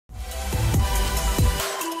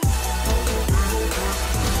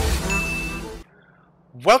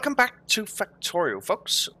Welcome back to Factorio,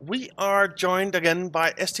 folks. We are joined again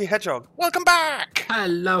by STHedgehog. Welcome back!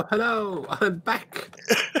 Hello, hello, I'm back.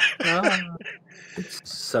 It's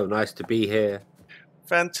so nice to be here.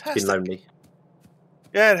 Fantastic. It's been lonely.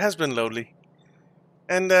 Yeah, it has been lonely.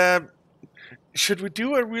 And should we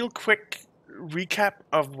do a real quick recap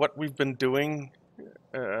of what we've been doing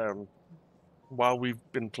while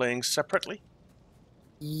we've been playing separately?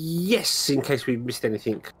 Yes, in case we missed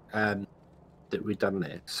anything that we've done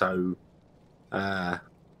there. So, I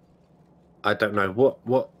don't know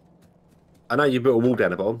what. I know you built a wall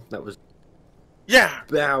down the bottom. That was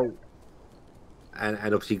about, and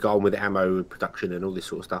obviously got on with ammo production and all this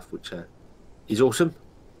sort of stuff, which is awesome.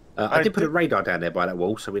 I did put a radar down there by that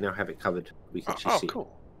wall, so we now have it covered. We can actually see.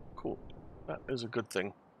 Cool. That is a good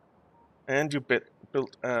thing. And you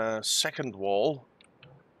built a second wall.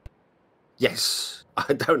 Yes,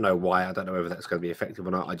 I don't know why. I don't know whether that's going to be effective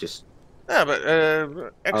or not. I just. Yeah,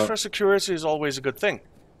 but extra security is always a good thing.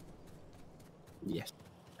 Yes.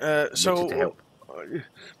 So, to help.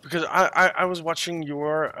 Because I was watching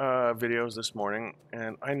your videos this morning,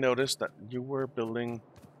 and I noticed that you were building,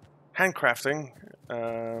 handcrafting,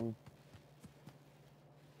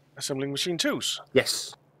 assembling machine 2s.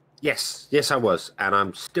 Yes, I was, and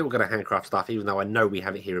I'm still going to handcraft stuff, even though I know we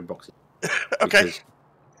have it here in boxes. Okay.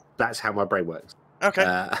 That's how my brain works. Okay.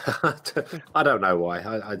 I don't know why.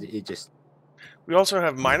 It just. We also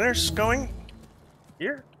have miners going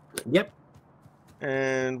here. Yep.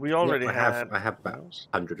 And we already I have about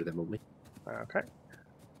 100 of them on me. Okay.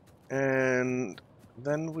 And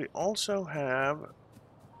then we also have,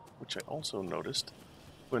 which I also noticed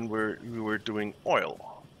when we were doing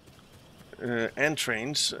oil and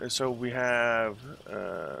trains. So we have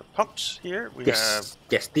pumps here. Yes.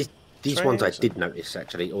 These ones I did notice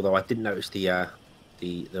actually, although I didn't notice the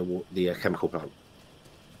chemical plant.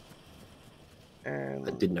 And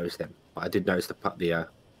I did notice them. I did notice the.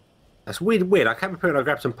 That's weird. I came up here and I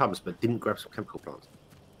grabbed some pumps, but didn't grab some chemical plants.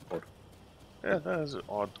 Odd. Yeah, that is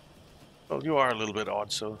odd. Well, you are a little bit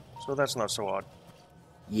odd, so that's not so odd.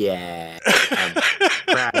 Yeah, I'm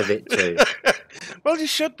proud of it too. Well, you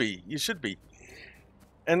should be. You should be.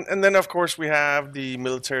 And then of course we have the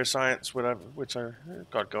military science, which I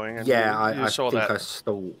got going. And yeah, I saw think that. I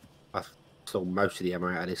stole most of the ammo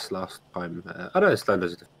out of this last time. I know it's done.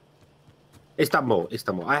 It's done more.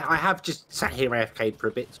 I have just sat here AFK'd for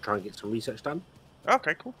a bit to try and get some research done.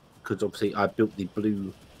 Okay, cool. Because obviously I built the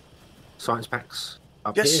blue science packs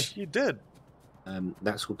up here. Yes, you did.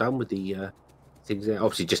 That's all done with the things there.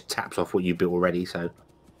 Obviously, just taps off what you built already. So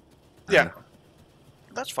yeah,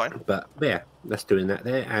 that's fine. But yeah, that's doing that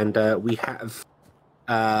there, and we have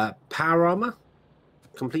power armor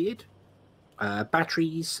completed,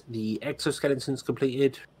 batteries, the exoskeletons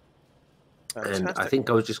completed. Fantastic. And I think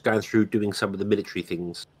I was just going through doing some of the military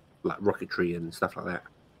things, like rocketry and stuff like that.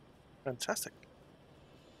 Fantastic.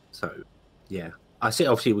 So, yeah. I see,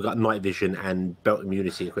 obviously, we've got night vision and belt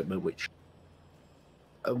immunity equipment, which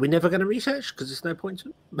we're never going to research because there's no point to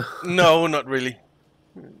it. No, not really.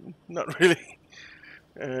 Not really.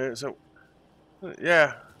 Yeah.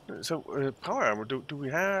 So, power armor, do we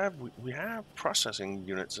have... We have processing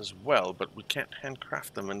units as well, but we can't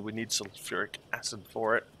handcraft them, and we need sulfuric acid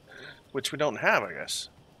for it. Which we don't have, I guess.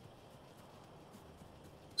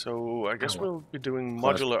 So I guess we'll be doing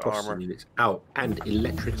modular armor. Units. Oh, and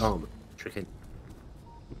electric armor. Tricky.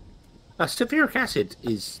 Sulfuric acid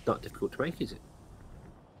is not difficult to make, is it?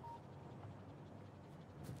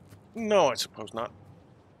 No, I suppose not.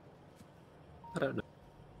 I don't know.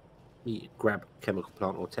 You grab chemical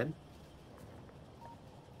plant or 10.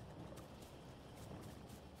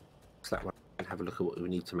 So that one and have a look at what we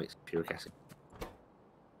need to make sulfuric acid.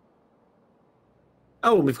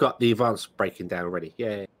 Oh, and we've got the advanced breaking down already.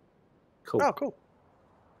 Yeah. Cool. Oh, cool.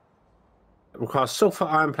 It requires sulfur,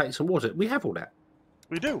 iron plates, and water. We have all that.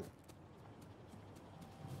 We do.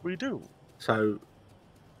 We do. So,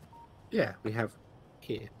 yeah, we have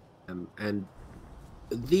here. And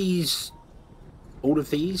these, all of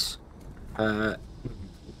these, are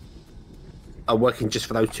working just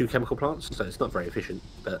for those 2 chemical plants. So it's not very efficient,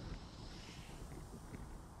 but...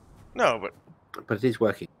 No, but it is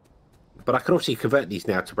working. But I can obviously convert these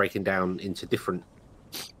now to breaking down into different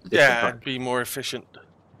yeah, it'd be more efficient.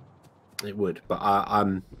 It would, but I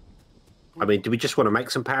mean, do we just want to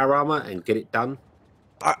make some power armor and get it done?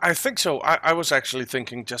 I think so. I was actually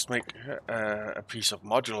thinking just make a piece of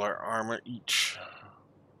modular armor each.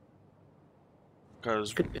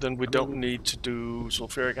 Because then we don't need to do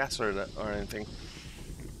sulfuric acid or anything.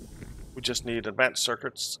 We just need advanced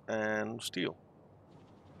circuits and steel.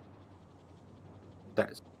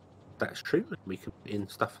 that's true. We can put in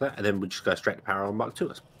stuff for that, and then we just go straight to power on Mark II.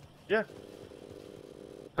 Yeah.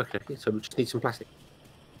 Okay, so we just need some plastic.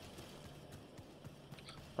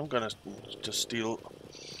 I'm gonna just steal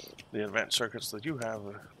the advanced circuits that you have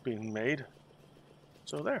being made.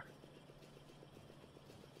 So there.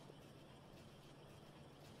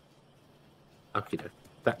 Okay,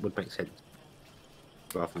 that would make sense.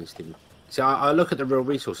 Rather than stealing. See, I look at the real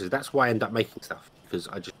resources. That's why I end up making stuff, because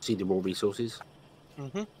I just see the raw resources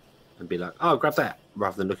and be like, oh, grab that,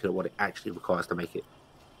 rather than looking at what it actually requires to make it.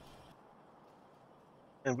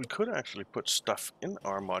 And we could actually put stuff in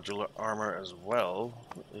our modular armor as well,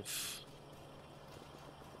 if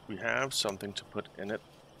we have something to put in it.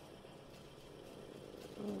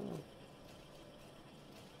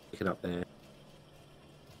 Pick it up there.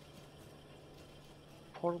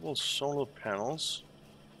 Portable solar panels.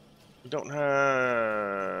 We don't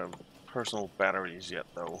have personal batteries yet,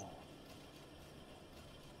 though.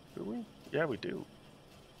 Do we? Yeah, we do.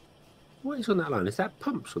 What is on that line? Is that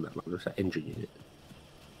pumps on that line, or is that engine unit?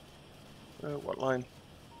 What line?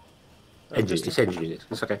 Engine. It's engine units.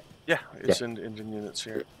 It's okay. Yeah, it's in engine units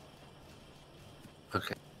here.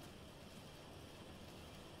 Okay.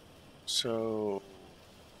 So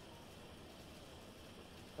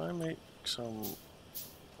I make some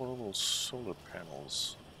portable solar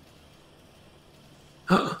panels.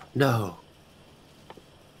 No.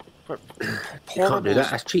 But You can't do that.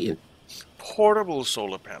 That's cheating. Portable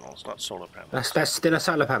solar panels, not solar panels. That's still a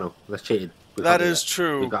solar panel. That's cheating. That is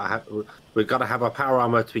true. We've got to have our power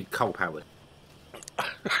armor to be coal powered.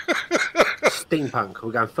 Steampunk.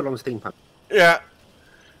 We're going full on steampunk. Yeah.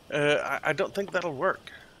 I don't think that'll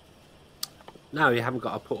work. No, you haven't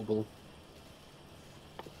got a portable.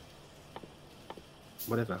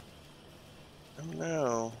 Whatever.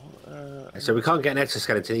 No. So we can't get an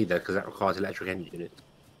exoskeleton either, because that requires electric engine units.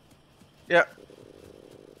 Yeah.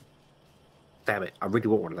 Damn it! I really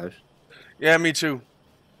want one of those. Yeah, me too.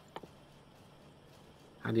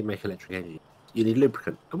 How do you make electric engine? You need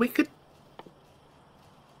lubricant. And we could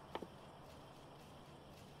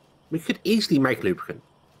easily make lubricant.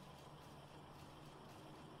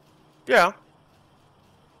 Yeah.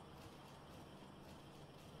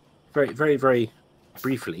 Very, very, very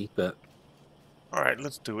briefly, but. All right,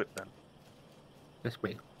 let's do it then. Let's.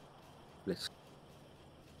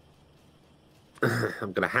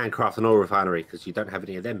 I'm going to handcraft an oil refinery, because you don't have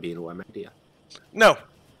any of them being oil made, do you? No.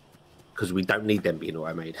 Because we don't need them being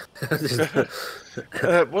oil made.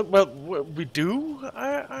 Well, we do,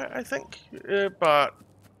 I think, but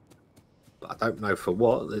I don't know for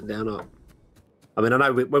what. They're not. I mean, I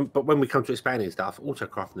know, but when we come to expanding stuff, auto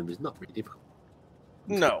crafting them is not really difficult.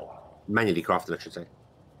 no. Manually crafting, I should say.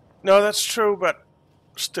 No, that's true, but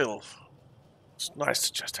still, it's nice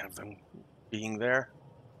to just have them being there.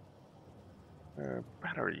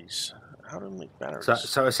 Batteries. How do we make batteries?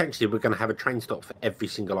 So essentially, we're going to have a train stop for every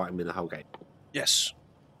single item in the whole game. Yes.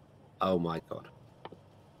 Oh my god.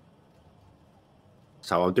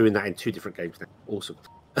 So I'm doing that in 2 different games now. Awesome.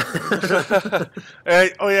 Oh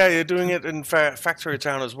yeah, you're doing it in Factory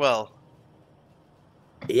Town as well.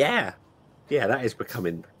 Yeah. Yeah, that is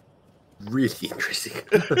becoming really interesting.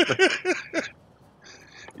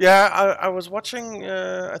 Yeah, I was watching,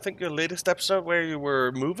 I think, your latest episode where you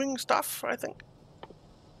were moving stuff, I think.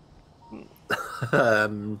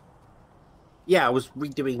 Yeah, I was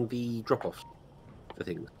redoing the drop-offs for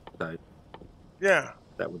things. So Yeah.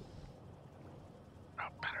 that would. Oh,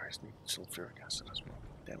 batteries need sulfuric acid as well.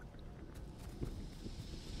 Damn it.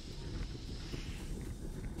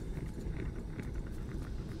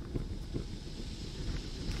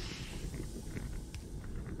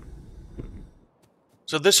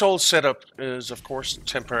 So this whole setup is, of course,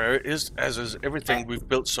 temporary, as is everything we've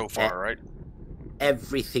built so far, right?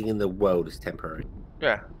 Everything in the world is temporary.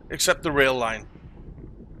 Yeah, except the rail line.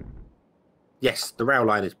 Yes, the rail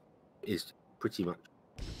line is pretty much.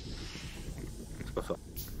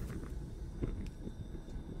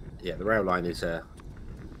 Yeah, the rail line is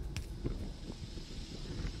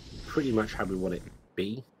pretty much how we want it to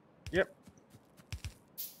be. Yep.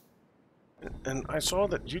 And I saw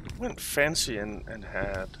that you went fancy and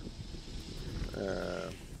had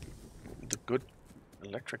the good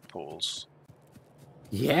electric poles.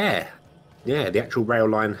 Yeah, the actual rail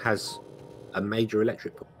line has a major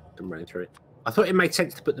electric pole running through it. I thought it made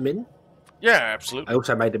sense to put them in. Yeah, absolutely. I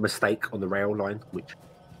also made a mistake on the rail line, which.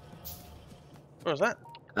 What was that?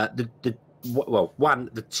 The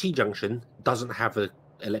T-junction doesn't have an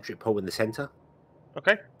electric pole in the centre.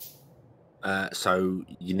 Okay. So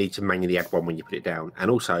you need to manually add one when you put it down.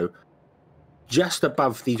 And also, just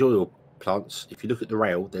above these oil plants, if you look at the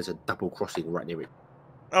rail, there's a double crossing right near it.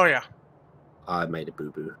 Oh, yeah. I made a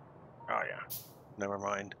boo-boo. Oh yeah. Never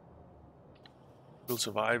mind. We'll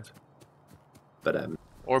survive. But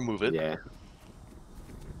Or move it. yeah.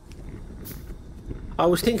 I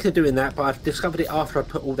was thinking of doing that, but I've discovered it after I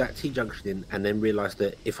put all that T-junction in, and then realised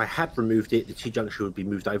that if I had removed it, the T-junction would be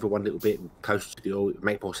moved over one little bit closer to the oil. It would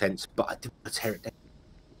make more sense, but I didn't want to tear it down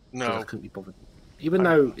because I No. couldn't be bothered. Even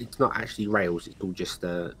though it's not actually rails, it's all just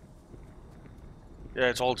Yeah,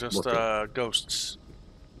 it's all just ghosts.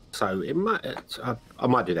 So it might. I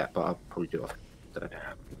might do that, but I'll probably do it.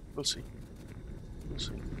 Yeah, we'll see. We'll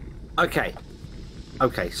see. Okay.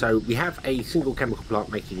 Okay, so we have a single chemical plant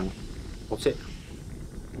making, what's it?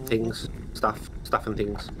 Things, stuff and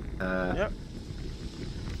things. Yep.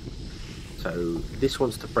 So this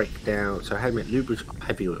wants to break down. So how do we make lubricant?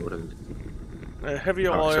 Heavy oil, doesn't it? Heavy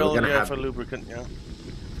oil, yeah, for lubricant, yeah.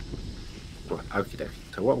 Right, okie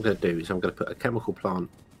dokie. So what I'm going to do is I'm going to put a chemical plant.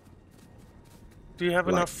 Do you have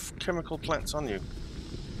enough chemical plants on you?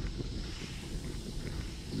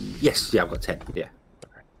 Yes, yeah, I've got 10, yeah.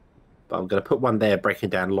 But I'm going to put one there breaking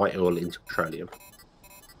down light oil into petroleum.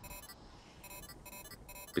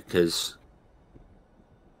 Because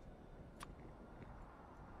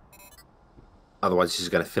otherwise this is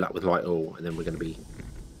going to fill up with light oil and then we're going to be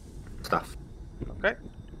stuff. Okay.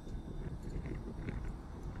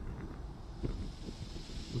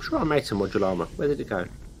 I'm sure I made some module armor. Where did it go?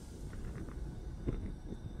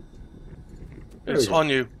 It's on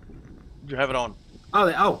you. You have it on.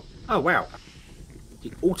 Oh, oh, wow.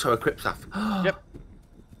 The auto-equip stuff. Yep.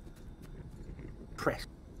 Press.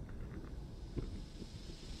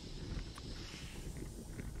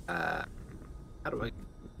 How do I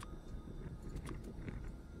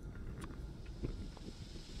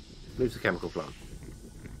move the chemical plant?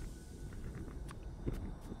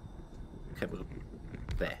 Chemical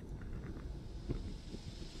there.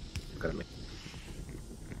 Gotta make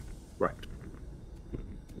right.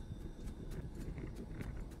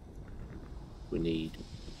 We need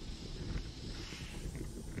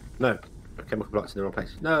no chemical plants in the wrong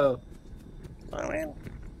place. No. I mean,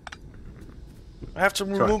 I have to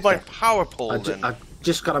remove my power pole then. I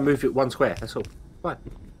just gotta move it one square. That's all. Fine.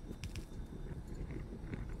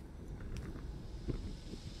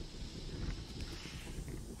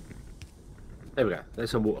 There we go.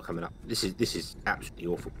 There's some water coming up. This is absolutely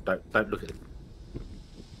awful. Don't look at it.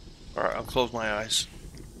 All right, I'll close my eyes.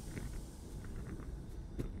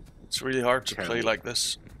 It's really hard to play like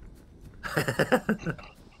this.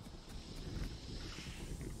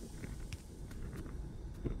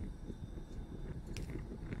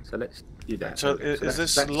 So let's do that. So is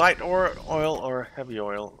this light oil or heavy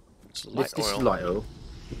oil? It's light this oil. is light oil.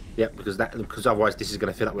 Yep, because otherwise this is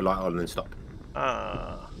going to fill up with light oil and then stop.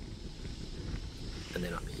 Ah. And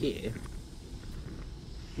then up here.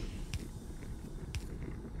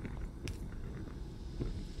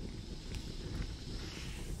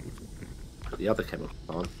 Put the other chemical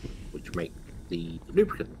on, which make the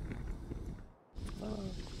lubricant.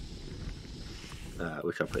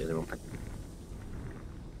 Which I'll put in the wrong place.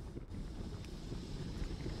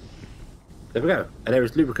 There we go. And there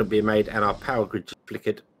is lubricant being made, and our power grid just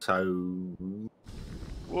flickered. So,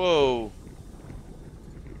 whoa!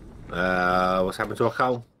 What's happened to our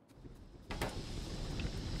coal?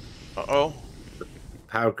 Uh-oh. The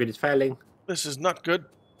power grid is failing. This is not good.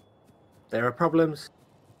 There are problems.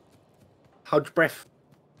 Hold your breath.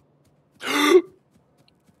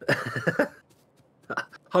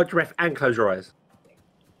 Hold your breath and close your eyes.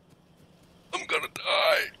 I'm gonna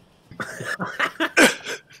die.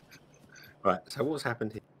 Right, so what's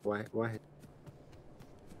happened here? Why?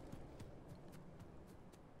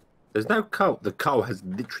 There's no coal. The coal has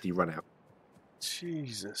literally run out.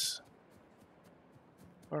 Jesus.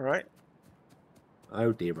 All right.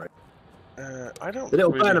 Oh dear, bro. I don't. The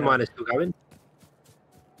little really burner mine is still going.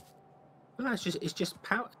 No, it's just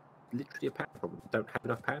power. Literally a power problem. Don't have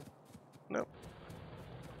enough power. No.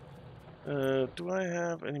 Do I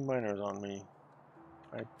have any miners on me?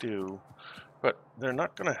 I do, but they're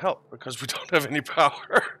not going to help because we don't have any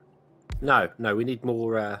power. No, we need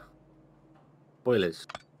more boilers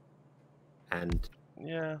and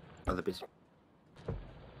other bits.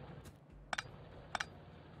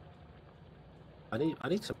 I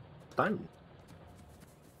need some stone.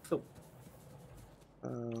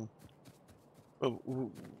 Well,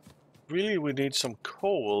 really, we need some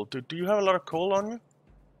coal. Do you have a lot of coal on you?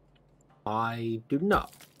 I do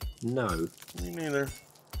not. No. Me neither.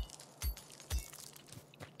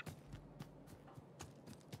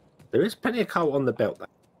 There is plenty of coal on the belt, though,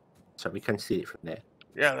 so we can see it from there.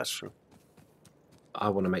 Yeah, that's true. I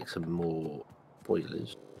want to make some more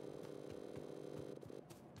boilers.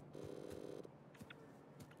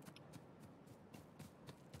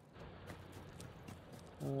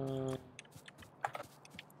 Oh,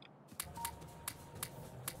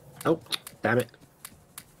 damn it.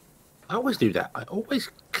 I always do that. I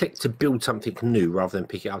always click to build something new rather than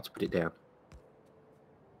pick it up to put it down.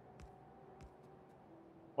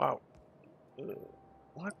 Wow.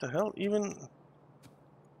 What the hell? Even...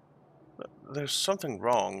 There's something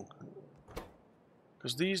wrong.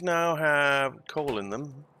 Because these now have coal in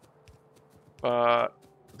them. But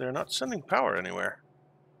they're not sending power anywhere.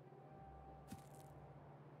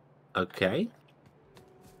 Okay.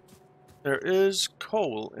 There is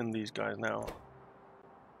coal in these guys now.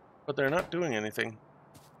 But they're not doing anything.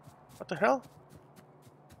 What the hell?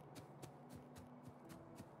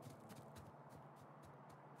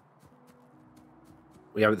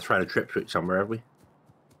 We haven't thrown a trip switch somewhere, have we?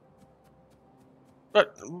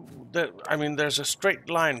 But, I mean, there's a straight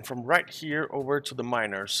line from right here over to the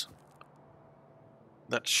miners.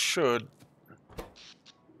 That should...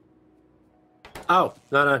 Oh,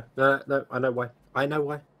 no. I know why.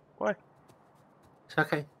 Why? It's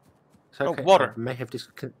okay. It's okay. Oh, water. I may have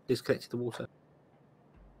disconnected the water.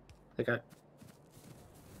 There you go.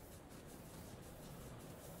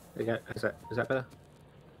 There you go. Is that better?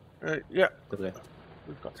 Yeah. There we go.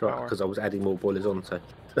 We've got It's right, power. because I was adding more boilers on, so...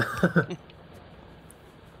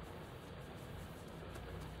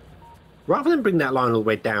 Rather than bring that line all the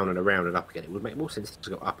way down and around and up again, it would make more sense to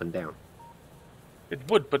go up and down. It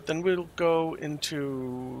would, but then we'll go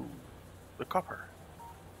into the copper.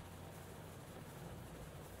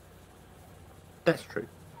 That's true.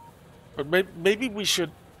 But maybe we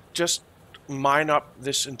should just mine up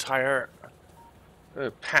this entire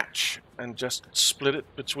patch and just split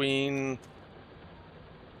it between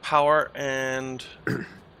power and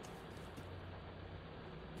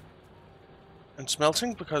and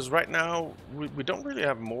smelting, because right now we don't really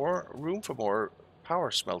have more room for more power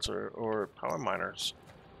smelter or power miners.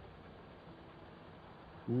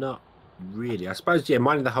 Not really. I suppose, yeah,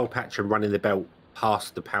 mining the whole patch and running the belt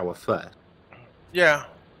past the power first. Yeah.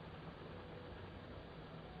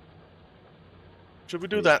 Should we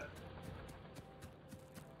do that?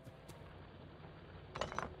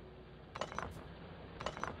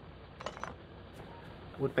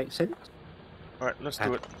 Would make sense. All right, let's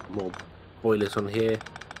do it. More boilers on here.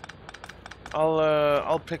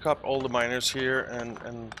 I'll pick up all the miners here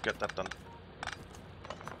and get that done.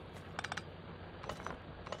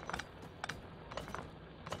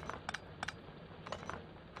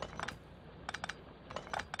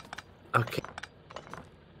 Okay.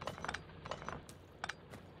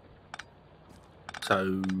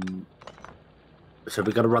 So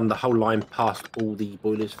we're going to run the whole line past all the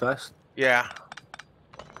boilers first? Yeah.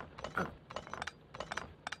 Oh.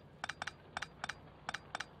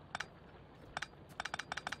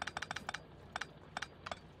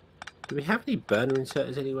 Do we have any burner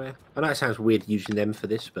inserters anywhere? I know it sounds weird using them for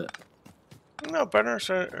this, but... No, burner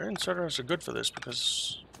inserters are good for this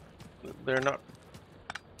because they're not...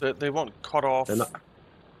 They won't cut off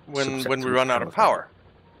when we run out of power.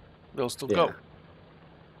 They'll still go.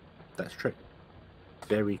 That's true.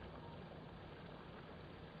 Very...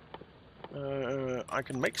 I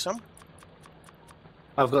can make some.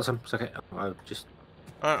 I've got some. It's okay.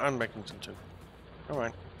 I'm making some too. All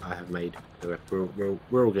right. I have made. We're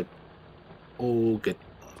all good. All good.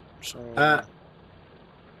 So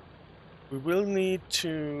we will need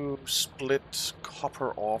to split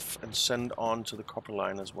copper off and send on to the copper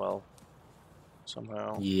line as well.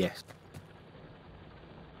 Somehow. Yes.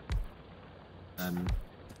 Fine.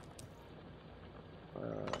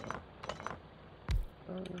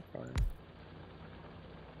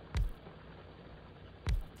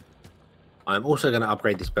 I'm also going to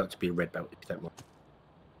upgrade this belt to be a red belt, if you don't mind.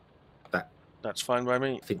 That's fine by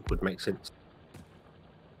me. I think would make sense.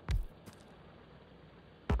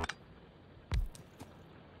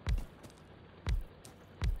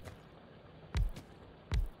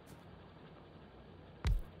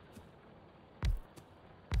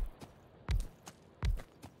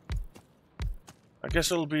 I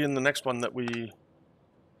guess it'll be in the next one that we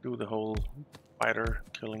do the whole spider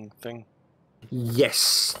killing thing.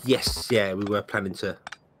 Yes, yeah. We were planning to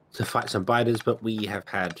fight some biters, but we have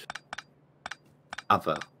had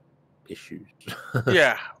other issues.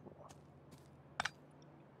 Yeah.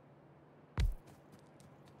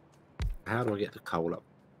 How do I get the coal up?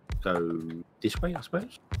 Go this way, I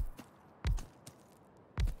suppose.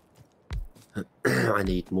 I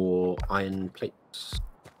need more iron plates.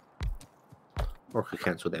 Or I could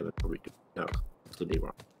cancel them and probably do. No, still need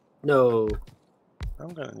one. No. I'm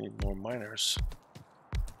gonna need more miners.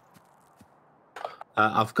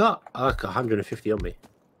 I've got like 150 on me.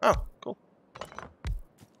 Oh, cool.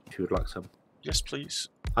 If you would like some. Yes, please.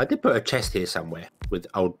 I did put a chest here somewhere with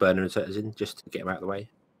old burner inserters in, just to get them out of the way.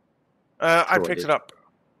 I Sure picked did. it up.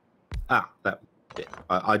 Ah, that. Yeah.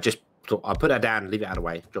 I just thought I'll put that down, leave it out of the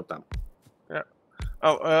way. Job done. Yeah.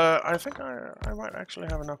 Oh, I think I might actually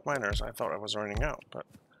have enough miners. I thought I was running out, but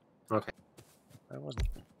Okay. I wasn't.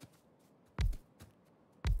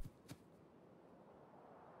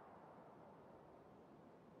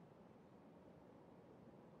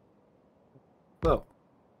 Well,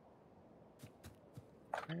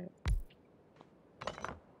 Okay.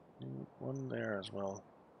 Need one there as well.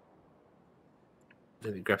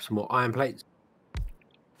 let me grab some more iron plates,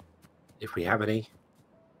 if we have any.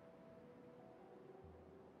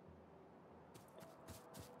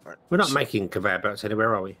 Right. We're not making conveyor belts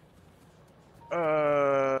anywhere, are we?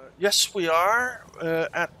 Yes, we are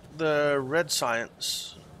at the red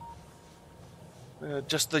science.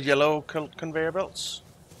 Just the yellow conveyor belts.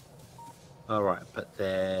 All right, but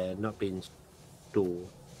they're not being stored.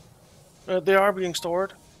 They are being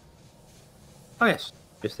stored. Oh yes,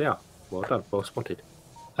 yes they are. Well done, well spotted.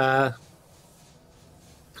 Because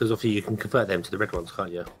obviously you can convert them to the red ones,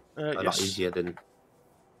 can't you? A lot Yes. easier than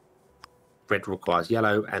red requires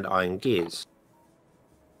yellow and iron gears.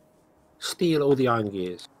 Steal all the iron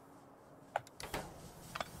gears.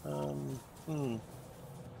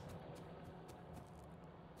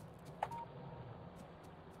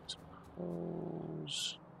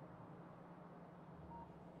 Suppose.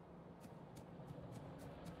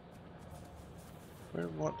 We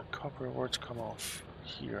want the copper ore to come off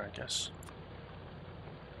here, I guess.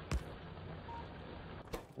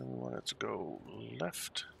 Then we want it to go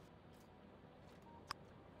left.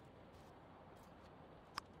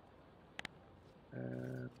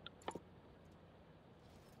 And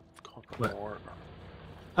copper ore.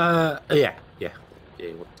 Yeah.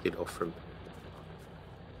 We'll get it off from.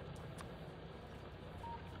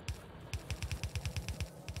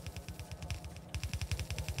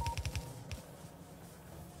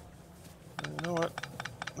 You know what?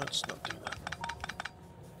 Let's not do that.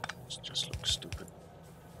 It just looks stupid.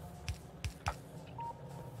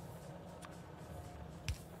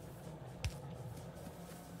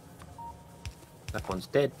 That one's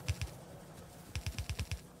dead.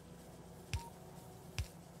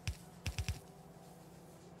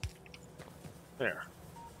 There.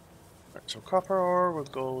 Right, so copper ore will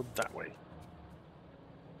go that way.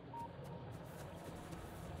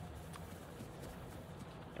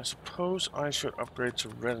 I suppose I should upgrade to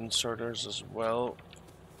red inserters as well.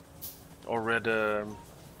 Or red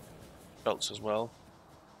belts as well.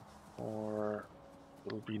 Or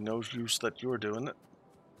it'll be no use that you're doing it.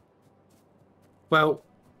 Well,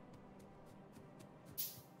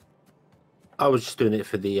 I was just doing it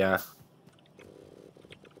for the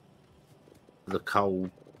coal,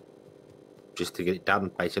 just to get it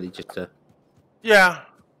done, basically, just to. Yeah.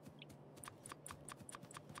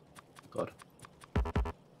 God,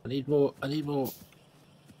 I need more.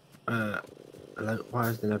 Hello, why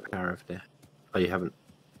is there no power over there? Oh, you haven't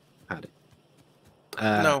had it.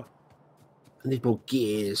 No. I need more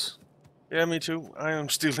gears. Yeah, me too. I am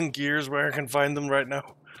stealing gears where I can find them right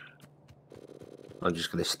now. I'm just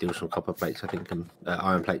going to steal some copper plates, I think, and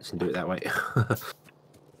iron plates, and do it that way.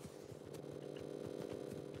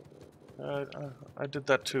 I did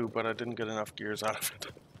that too, but I didn't get enough gears out of it.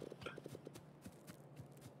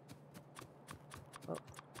 Oh.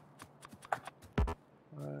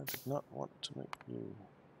 I did not want to make you.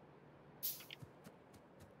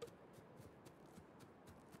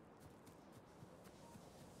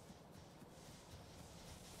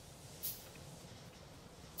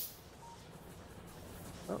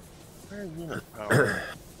 Oh, where unit power?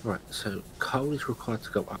 Right, so coal is required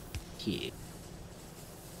to go up here.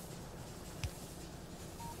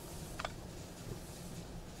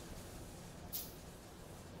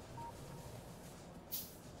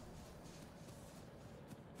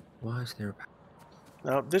 Why is there a...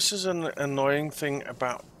 Now, this is an annoying thing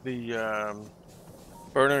about the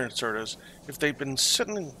burner inserters. If they've been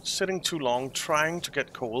sitting too long trying to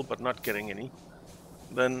get coal but not getting any,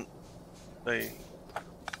 then they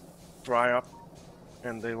dry up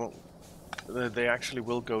and they won't. They actually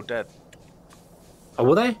will go dead. Oh,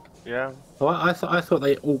 will they? Yeah. Oh, I thought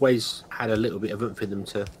they always had a little bit of oomph in them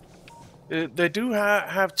to... They do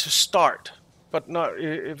have to start, but not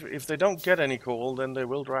if they don't get any coal, then they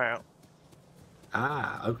will dry out.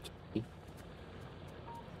 Ah, okay.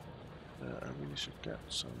 I really should get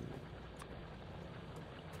some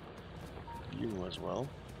you as well.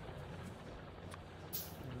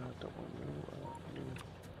 Don't want you.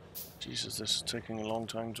 Jesus, this is taking a long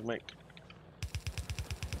time to make.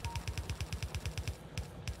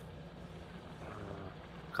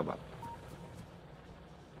 Come on.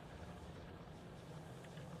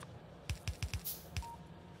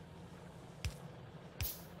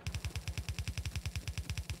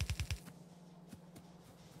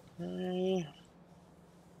 Okay.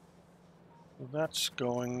 That's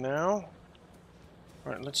going now.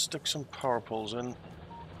 All right, let's stick some power poles in.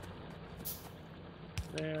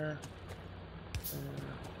 There.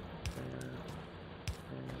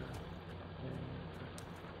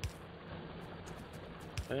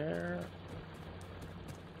 There.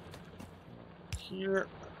 Here.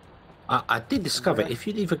 I did discover if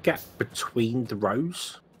you leave a gap between the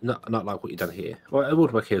rows, not like what you've done here, well, it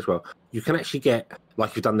would work here as well. You can actually get,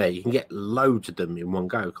 like you've done there, you can get loads of them in one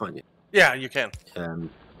go, can't you? Yeah, you can.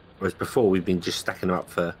 Whereas before we've been just stacking them up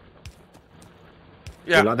for.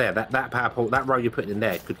 Yeah. Like there, that power pole, that row you're putting in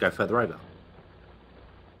there could go further over.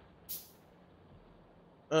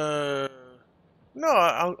 No,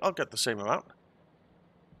 I'll get the same amount.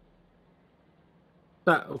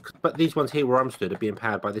 No, but these ones here where I'm stood are being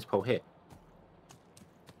powered by this pole here.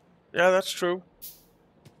 Yeah, that's true.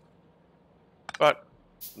 But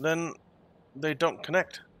then they don't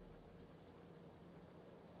connect.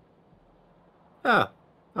 Oh,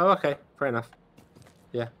 okay, fair enough.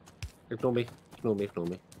 Yeah, ignore me. How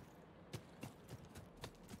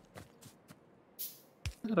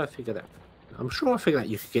did I figure that? I'm sure I figured that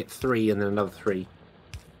you could get 3 and then another 3.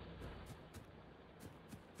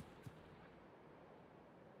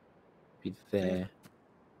 Be there.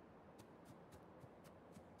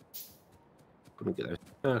 Couldn't get those.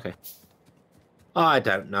 Oh, okay. I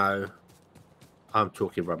don't know. I'm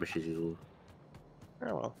talking rubbish as usual.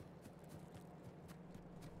 Oh well.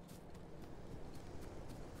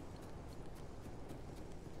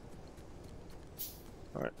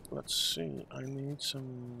 Alright, let's see. I need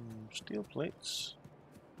some steel plates.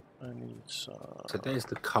 I need some. So there's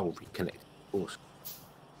the coal reconnect. Awesome.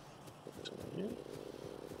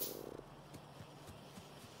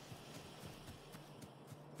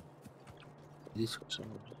 This Some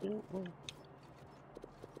of you.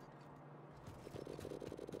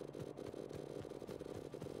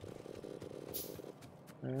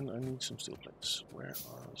 And I need some steel plates. Where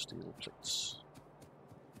are the steel plates?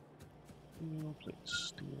 Steel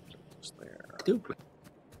plates, there. steel plate.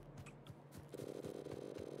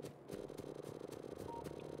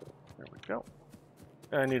 There we go.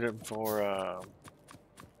 I need them for,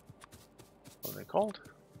 what are they called?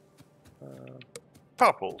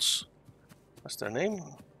 Power poles. That's their name.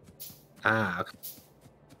 Ah, okay.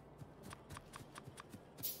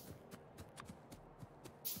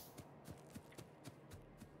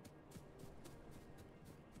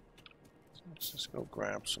 Let's just go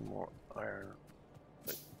grab some more iron.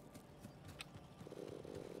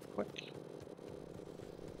 Quick.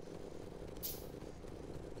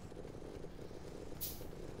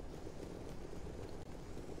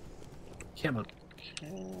 Come on.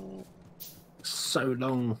 Okay. So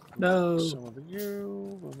long. No. Some of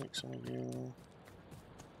you. We'll make some of you.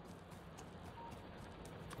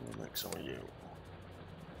 We'll make some of you.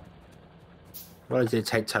 Why does it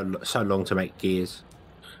take so long to make gears?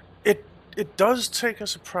 It does take a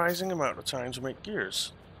surprising amount of time to make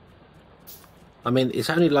gears. I mean, it's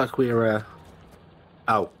only like we're.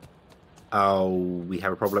 Oh, we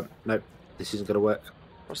have a problem. Nope, this isn't going to work.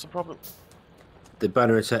 What's the problem? The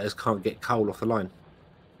burner inserters can't get coal off the line.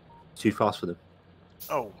 It's too fast for them.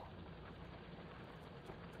 Oh.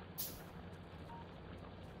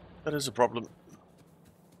 That is a problem.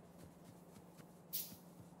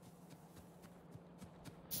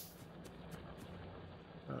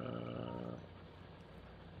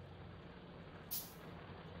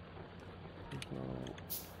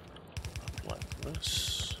 Like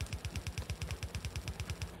this.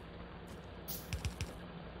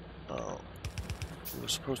 Oh. We're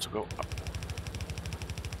supposed to go up.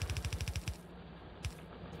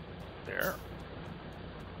 There.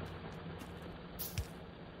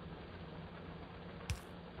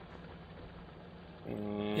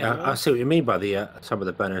 Yeah, I see what you mean by the some of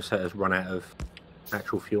the burner inserters run out of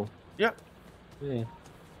actual fuel. Yeah. Yeah.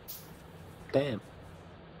 Damn.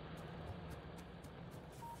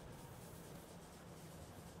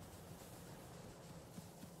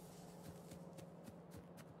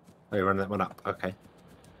 Oh, you run that one up. Okay.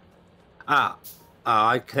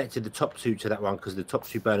 I connected the top two to that one because the top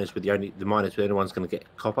two burners were the miners were the only ones going to get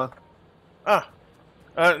copper.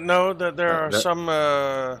 No, there are some.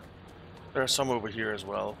 There are some over here as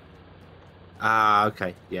well.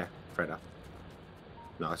 Okay. Yeah, fair enough.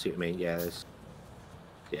 No, I see what you mean. Yeah, there's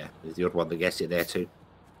the odd one that gets it there too.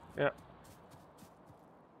 Yeah.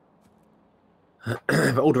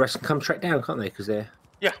 But all the rest can come straight down, can't they? Because they're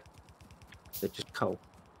just coal.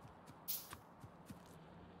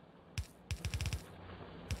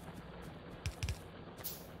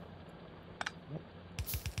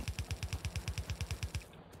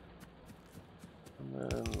 And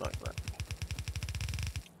then like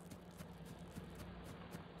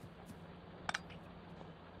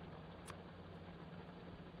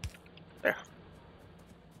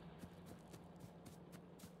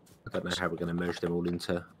don't know how we're going to merge them all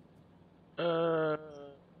into.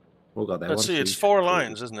 We'll go there. Let's see, it's 4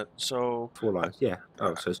 lines, isn't it? So 4 lines, yeah.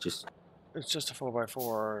 Oh, so it's just a 4x4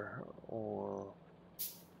 or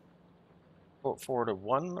 4 to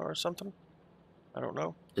 1 or something. I don't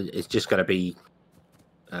know. It's just going to be.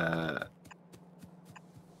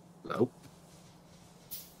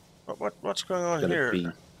 What's going on here? Be...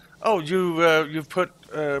 Oh, you've put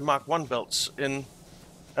Mark 1 belts in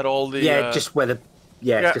at all the. Yeah, just where the.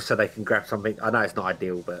 Yeah, just so they can grab something. I know it's not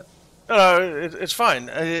ideal, but. It's fine.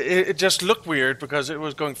 It just looked weird because it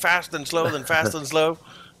was going fast and slow, then fast and slow.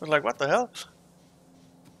 I was like, what the hell?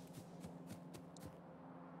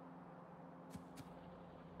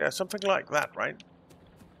 Yeah, something like that, right?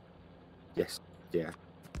 Yes. Yeah.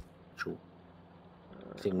 Sure.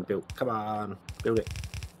 Thing built. Come on, build it.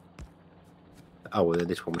 Oh, well,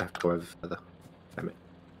 this one would have to go over further. Damn it.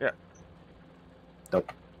 Yeah.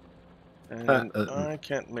 Nope. And I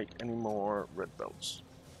can't make any more red belts.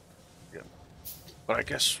 Yeah. But I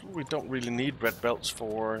guess we don't really need red belts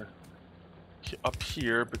for up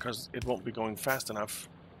here because it won't be going fast enough.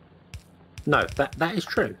 No, that is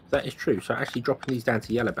true. That is true. So actually dropping these down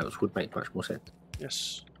to yellow belts would make much more sense.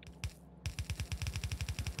 Yes.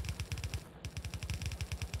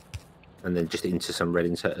 And then just into some red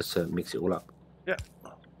inserters to mix it all up. Yeah.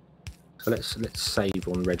 So let's save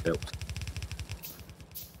on red belt.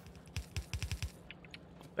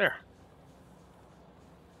 There.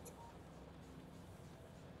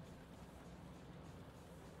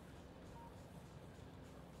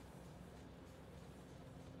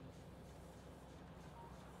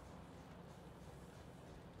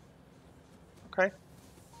 Okay.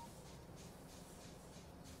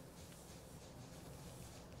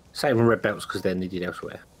 Save on red belts because they're needed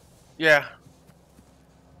elsewhere. Yeah.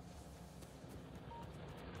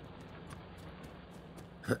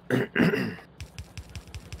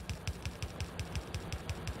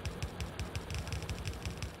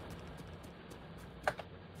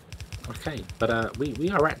 Okay, but we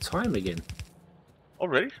are at time again.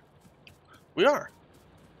 Already? We are.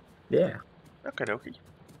 Yeah. Okay, dokie.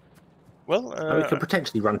 Well, we could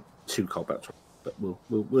potentially run 2 coal belts, but we'll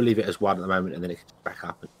leave it as 1 at the moment, and then it can back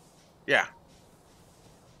up. Yeah.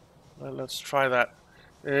 Well, let's try that.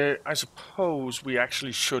 I suppose we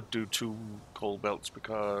actually should do 2 coal belts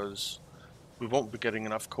because we won't be getting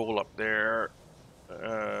enough coal up there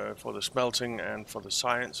for the smelting and for the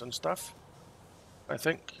science and stuff. I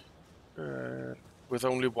think with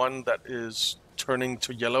only 1 that is turning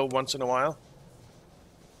to yellow once in a while.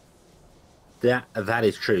 That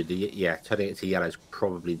is true. Yeah, turning it to yellow is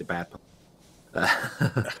probably the bad part.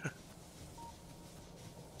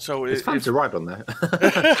 So it's fun to ride on there.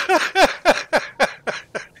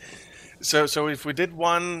 So if we did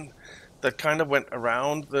 1 that kind of went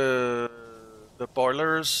around the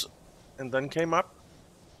boilers and then came up,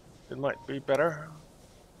 it might be better.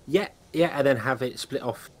 Yeah, and then have it split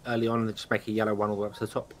off early on and just make a yellow 1 all the way up to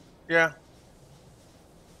the top. Yeah.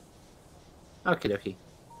 Okay.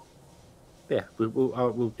 Yeah,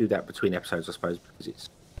 we'll do that between episodes, I suppose, because it's.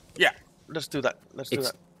 Yeah, let's do that.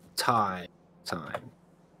 It's time.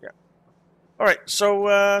 Yeah. All right.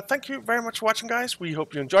 So thank you very much for watching, guys. We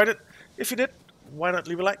hope you enjoyed it. If you did, why not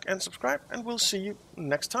leave a like and subscribe, and we'll see you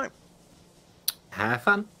next time. Have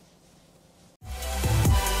fun.